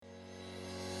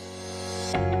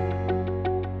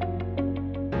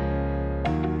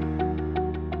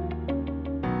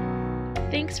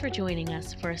Thanks for joining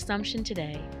us for Assumption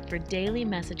Today for daily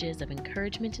messages of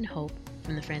encouragement and hope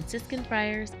from the Franciscan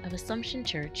Friars of Assumption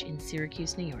Church in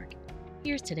Syracuse, New York.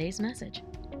 Here's today's message.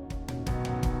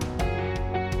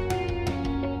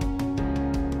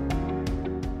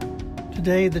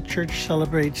 Today, the Church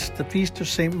celebrates the feast of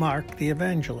St. Mark the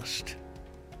Evangelist.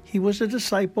 He was a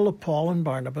disciple of Paul and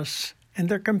Barnabas and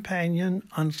their companion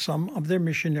on some of their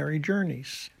missionary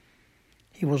journeys.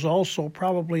 He was also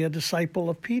probably a disciple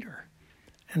of Peter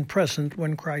and present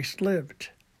when Christ lived.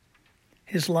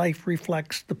 His life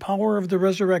reflects the power of the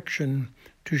resurrection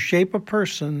to shape a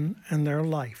person and their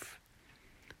life.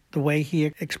 The way he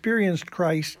experienced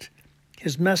Christ,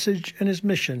 his message, and his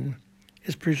mission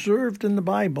is preserved in the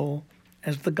Bible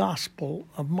as the Gospel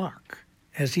of Mark.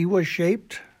 As he was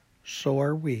shaped, so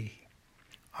are we.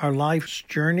 Our life's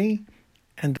journey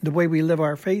and the way we live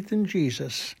our faith in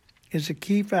Jesus is a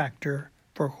key factor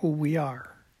for who we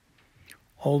are.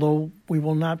 Although we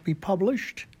will not be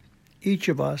published, each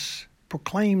of us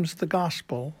proclaims the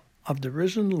gospel of the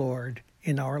risen Lord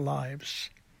in our lives.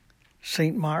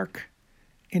 St. Mark,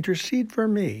 intercede for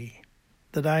me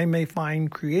that I may find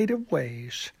creative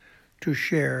ways to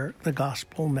share the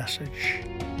gospel message.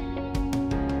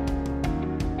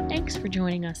 Thanks for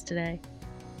joining us today.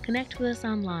 Connect with us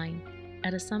online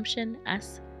at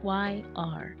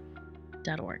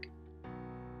AssumptionSYR.org.